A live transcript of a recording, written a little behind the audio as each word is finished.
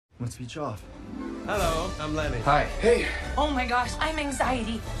Let's beach off. Hello, I'm Lenny. Hi. Hey. Oh my gosh, I'm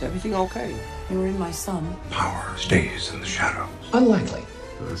anxiety. Is everything okay? You were in my son. Power stays in the shadows. Unlikely.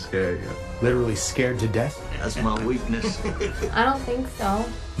 Does it scare you? Literally scared to death? That's my weakness. I don't think so.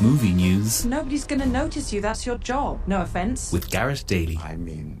 Movie news Nobody's going to notice you. That's your job. No offence. with Gareth Daly. I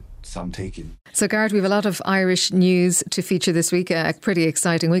mean, some taken. So, Gareth, we have a lot of Irish news to feature this week. A pretty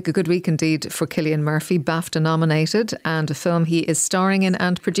exciting week, a good week indeed for Cillian Murphy, BAFTA nominated, and a film he is starring in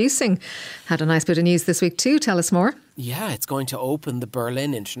and producing. Had a nice bit of news this week too. Tell us more. Yeah, it's going to open the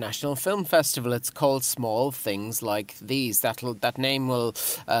Berlin International Film Festival. It's called Small Things Like These. That name will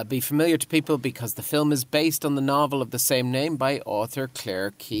be familiar to people because the film is based on the novel of the same name by author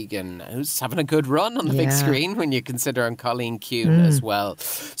Claire Keegan, who's having a good run on the big screen when you consider on Colleen Kuhn as well.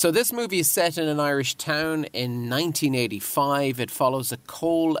 So this movie is set in an Irish town in 1985. It follows a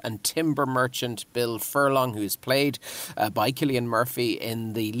coal and timber merchant, Bill Furlong, who's played by Cillian Murphy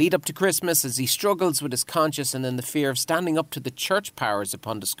in the lead up to Christmas as he struggles with his conscience and in the fear of standing up to the church powers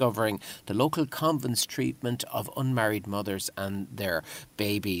upon discovering the local convent's treatment of unmarried mothers and their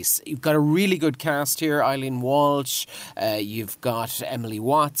babies. You've got a really good cast here. Eileen Walsh, you've got Emily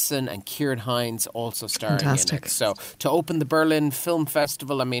Watson and Kieran Hines also starring in it. So to open the Berlin Film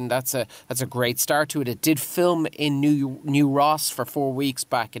Festival, I mean, that's a great start to it. It did film in New Ross for 4 weeks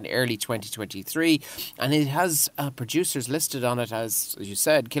back in early 2023, and it has producers listed on it as you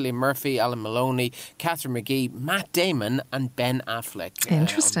said, Cillian Murphy, Alan Maloney, Catherine McGee, Matt Damon and Ben Affleck.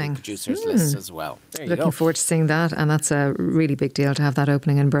 Interesting. On the producers list as well. Looking forward to seeing that, and that's a really big deal to have that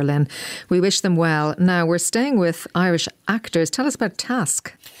opening in Berlin. We wish them well. Now we're staying with Irish actors. Tell us about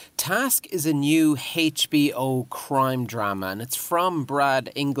Task. Task is a new HBO crime drama, and it's from Brad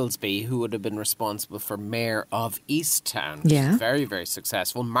Inglesby, who would have been responsible for Mayor of Easttown. Yeah. Very, very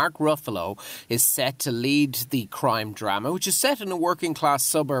successful. Mark Ruffalo is set to lead the crime drama, which is set in a working class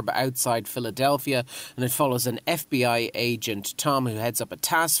suburb outside Philadelphia, and it follows an FBI agent, Tom, who heads up a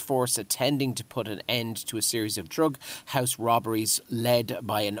task force attending to put an end to a series of drug house robberies led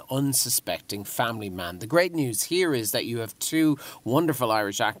by an unsuspecting family man. The great news here is that you have two wonderful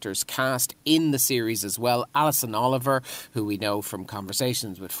Irish actors cast in the series as well. Alison Oliver, who we know from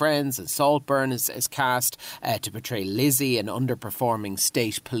Conversations with Friends and Saltburn, is cast to portray Lizzie, an underperforming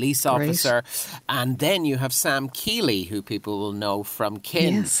state police officer. And then you have Sam Keeley, who people will know from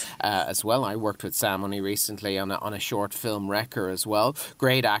Kin as well. I worked with Sam only recently on a short film, Wrecker, as well.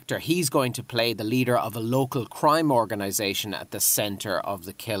 Great actor. He's going to play the leader of a local crime organisation at the centre of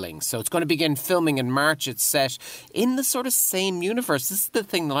the killing. So it's going to begin filming in March. It's set in the sort of same universe. This is the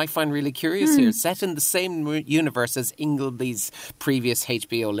thing that I find really curious here. It's set in the same universe as Ingleby's previous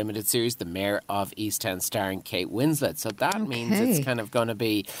HBO limited series, The Mayor of Easttown, starring Kate Winslet. So that means it's kind of going to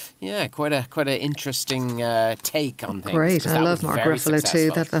be, quite an interesting take on things. Great. I love Mark Ruffalo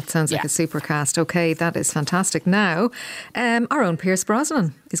too. That sounds like a super cast. Okay, that is fantastic. Now, our own Pierce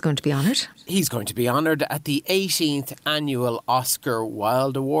Brosnan is going to be honoured. He's going to be honoured at the 18th annual Oscar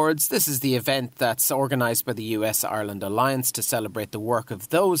Wilde Awards. This is the event that's organised by the US-Ireland Alliance to celebrate the work of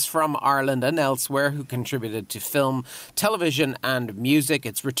those from Ireland and elsewhere who contributed to film, television and music.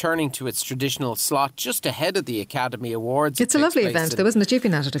 It's returning to its traditional slot just ahead of the Academy Awards. It's a lovely event though, isn't it? You've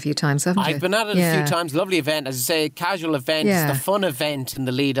been at it a few times, haven't you? I've been at it a few times. Lovely event. As I say, a casual event. It's the fun event in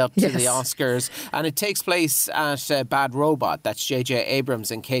the lead up to the Oscars. And it takes place at Bad Robot. That's J.J.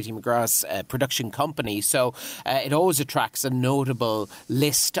 Abrams and Katie McGrath's production company. So it always attracts a notable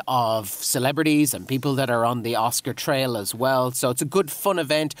list of celebrities and people that are on the Oscar trail as well. So it's a good fun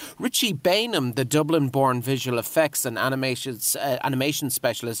event. Richie Bainham, the Dublin-born visual effects and animation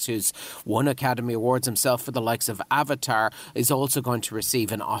specialist who's won Academy Awards himself for the likes of Avatar, is also going to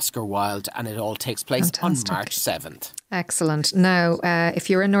receive an Oscar Wilde, and it all takes place on March 7th. Excellent. Now, if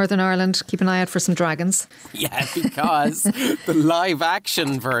you're in Northern Ireland, keep an eye out for some dragons. Yeah, because the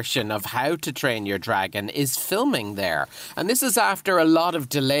live-action version of How to Train Your Dragon is filming there. And this is after a lot of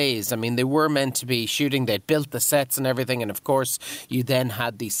delays. I mean, they were meant to be shooting. They'd built the sets and everything. And, of course, you then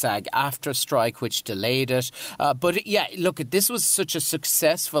had the SAG-AFTRA strike, which delayed it. But, yeah, look, this was such a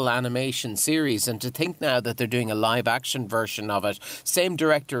successful animation series. And to think now that they're doing a live-action version of it, same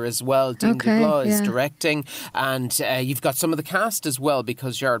director as well, Dean DeBlois is directing. And you've got some of the cast as well,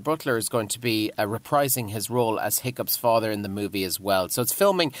 because Gerard Butler is going to be reprising his role as Hiccup's father in the movie as well. So it's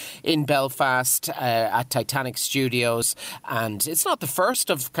filming in Belfast at Titanic Studios, and it's not the first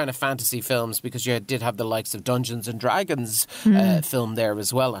of kind of fantasy films, because you did have the likes of Dungeons and Dragons film there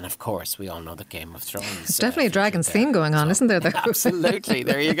as well. And of course, we all know the Game of Thrones. It's definitely a Dragons theme going on, isn't there? Though? Absolutely.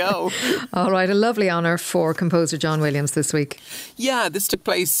 There you go. All right. A lovely honour for composer John Williams this week. Yeah, this took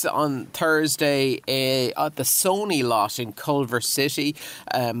place on Thursday at the Sony lot in Culver City,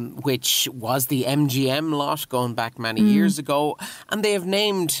 which was the MGM lot going back many years ago. And they have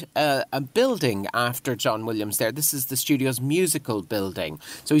named a building after John Williams there. This is the studio's musical building.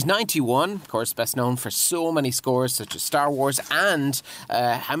 So he's 91, of course, best known for so many scores such as Star Wars and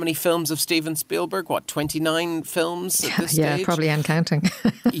how many films of Steven Spielberg? 29 films at this stage? Yeah, probably and counting.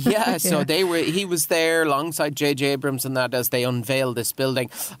 So he was there alongside J.J. Abrams and that as they unveiled this building.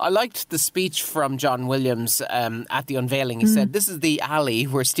 I liked the speech from John Williams at the unveiling. He said, "This is the alley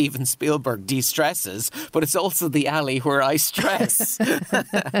where Steven Spielberg de-stresses, but it's also the alley where I stress."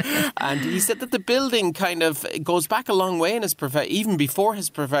 And he said that the building kind of goes back a long way in his even before his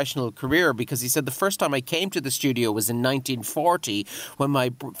professional career, because he said the first time I came to the studio was in 1940 when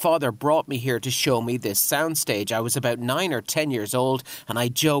my father brought me here to show me this soundstage. I was about 9 or 10 years old and I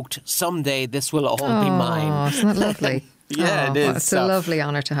joked, someday this will all be mine. Isn't that lovely? Yeah, it is. It's a lovely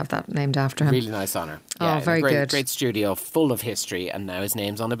honour to have that named after him. Really nice honour. Yeah, very good. Great studio, full of history, and now his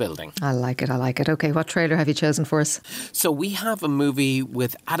name's on a building. I like it. Okay, what trailer have you chosen for us? So we have a movie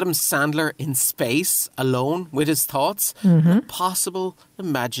with Adam Sandler in space, alone with his thoughts, and a possible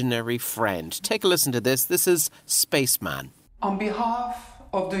imaginary friend. Take a listen to this. This is Spaceman. On behalf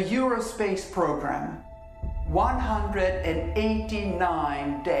of the Eurospace program,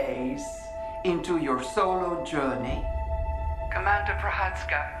 189 days into your solo journey. Commander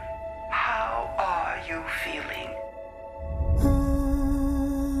Prohatska, how are you feeling?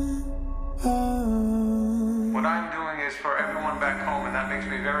 What I'm doing is for everyone back home, and that makes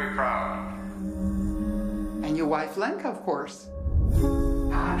me very proud. And your wife Lenka, of course.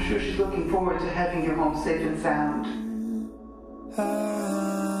 I'm sure she's looking forward to having you home safe and sound.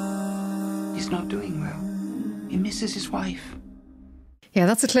 He's not doing well. He misses his wife. Yeah,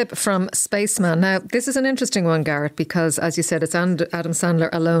 that's a clip from Spaceman. Now, this is an interesting one, Garrett, because, as you said, it's Adam Sandler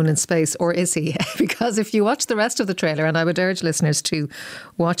alone in space, or is he? Because if you watch the rest of the trailer, and I would urge listeners to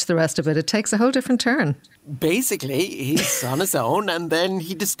watch the rest of it, it takes a whole different turn. Basically, he's on his own, and then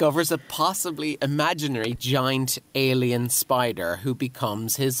he discovers a possibly imaginary giant alien spider who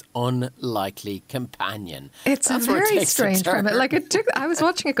becomes his unlikely companion. It's a very strange turn. I was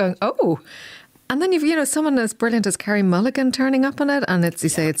watching it going, oh. And then you've, someone as brilliant as Carey Mulligan turning up on it, and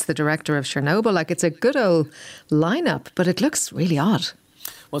say it's the director of Chernobyl. Like, it's a good old lineup, but it looks really odd.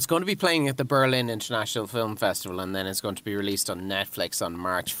 Well, it's going to be playing at the Berlin International Film Festival, and then it's going to be released on Netflix on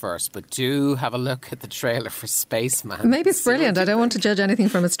March 1st. But do have a look at the trailer for Spaceman. Maybe it's brilliant. I don't want to judge anything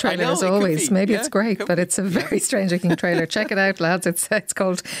from its trailer, as always. Maybe it's great, but it's a very strange-looking trailer. Check it out, lads. It's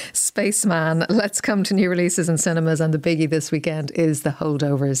called Spaceman. Let's come to new releases in cinemas, and the biggie this weekend is The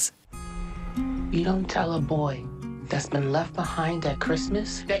Holdovers. You don't tell a boy that's been left behind at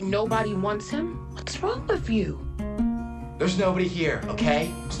Christmas that nobody wants him? What's wrong with you? There's nobody here,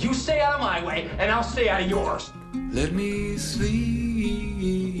 okay? You stay out of my way, and I'll stay out of yours. Let me sleep.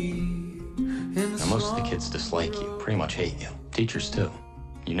 Now, most of the kids dislike you, pretty much hate you. Teachers, too.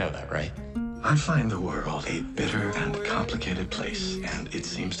 You know that, right? I find the world a bitter and complicated place, and it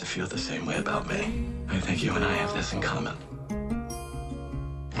seems to feel the same way about me. I think you and I have this in common.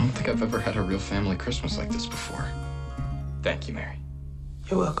 I don't think I've ever had a real family Christmas like this before. Thank you, Mary.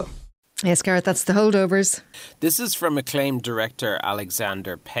 You're welcome. Yes, Garrett, that's The Holdovers. This is from acclaimed director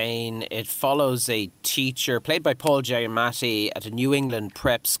Alexander Payne. It follows a teacher, played by Paul Giamatti, at a New England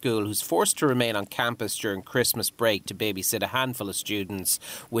prep school who's forced to remain on campus during Christmas break to babysit a handful of students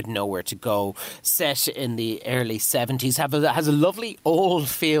with nowhere to go. Set in the early 70s, has a lovely old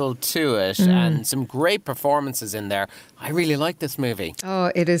feel to it and some great performances in there. I really like this movie.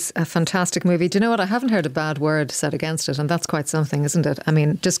 Oh, it is a fantastic movie. Do you know what? I haven't heard a bad word said against it, and that's quite something, isn't it? I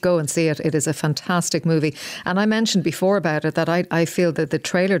mean, just go and see it. It is a fantastic movie. And I mentioned before about it that I feel that the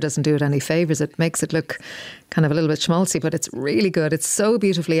trailer doesn't do it any favours. It makes it look kind of a little bit schmaltzy, but it's really good. It's so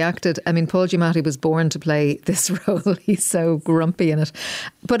beautifully acted. I mean, Paul Giamatti was born to play this role. He's so grumpy in it.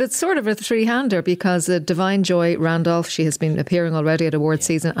 But it's sort of a three-hander because Divine Joy Randolph, she has been appearing already at award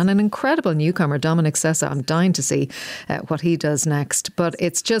season, and an incredible newcomer, Dominic Sessa. I'm dying to see what he does next. But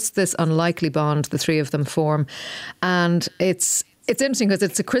it's just this unlikely bond the three of them form. And it's interesting because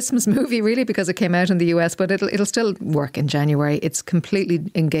it's a Christmas movie, really, because it came out in the US, but it'll still work in January. It's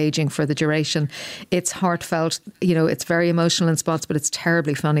completely engaging for the duration. It's heartfelt, it's very emotional in spots, but it's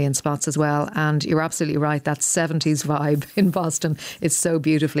terribly funny in spots as well. And you're absolutely right, that 70s vibe in Boston is so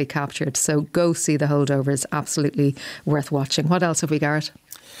beautifully captured. So go see The Holdovers. Absolutely worth watching. What else have we, Garrett?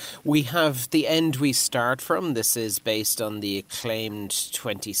 We have The End We Start From. This is based on the acclaimed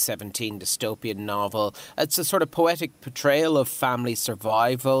 2017 dystopian novel. It's a sort of poetic portrayal of family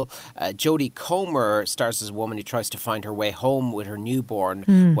survival. Jodie Comer stars as a woman who tries to find her way home with her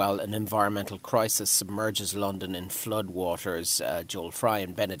newborn while an environmental crisis submerges London in floodwaters. Joel Fry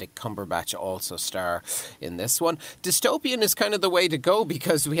and Benedict Cumberbatch also star in this one. Dystopian is kind of the way to go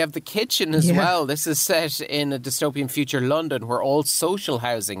because we have the kitchen as well. This is set in a dystopian future London where all social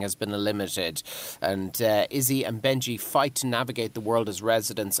housing has been limited, and Izzy and Benji fight to navigate the world as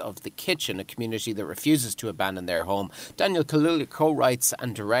residents of the kitchen, a community that refuses to abandon their home. Daniel Kaluuya co-writes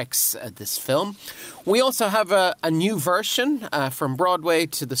and directs this film. We also have a new version from Broadway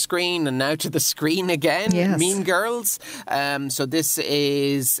to the screen and now to the screen again. Yes. Mean Girls. So this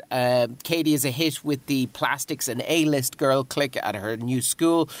is Katie is a hit with the plastics and A-list girl clique at her new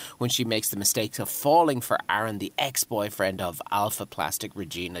school when she makes the mistake of falling for Aaron, the ex-boyfriend of Alpha Plastic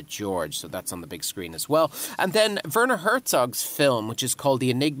Regina George. So that's on the big screen as well. And then Werner Herzog's film, which is called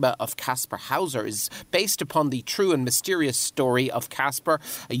The Enigma of Caspar Hauser, is based upon the true and mysterious story of Caspar,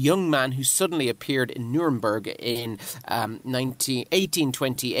 a young man who suddenly appeared in Nuremberg in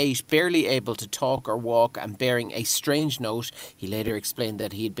 1828, barely able to talk or walk and bearing a strange note. He later explained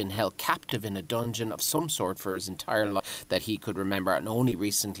that he had been held captive in a dungeon of some sort for his entire life that he could remember, and only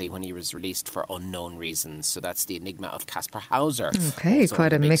recently when he was released for unknown reasons. So that's The Enigma of Caspar Hauser. Okay,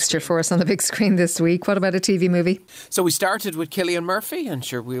 quite a mixture for us on the big screen this week. What about a TV movie? So we started with Cillian Murphy, and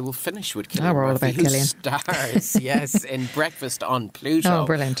sure we will finish with Cillian we're all Murphy, about who Cillian. stars, yes, in Breakfast on Pluto,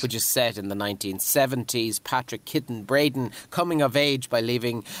 brilliant. which is set in the 1970s. Patrick Kitten Braden coming of age by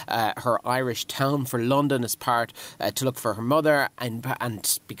leaving her Irish town for London as part to look for her mother,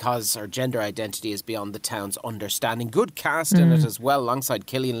 and because her gender identity is beyond the town's understanding. Good cast in it as well, alongside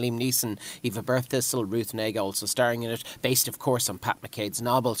Cillian, Liam Neeson, Eva Birthistle, Ruth Negga also starring in it, based of course on Pat McCade's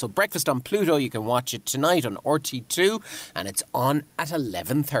novel. So Breakfast on Pluto, you can watch it tonight on RT2 and it's on at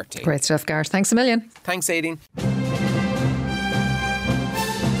 11:30. Great stuff, Gareth. Thanks a million. Thanks, Aideen.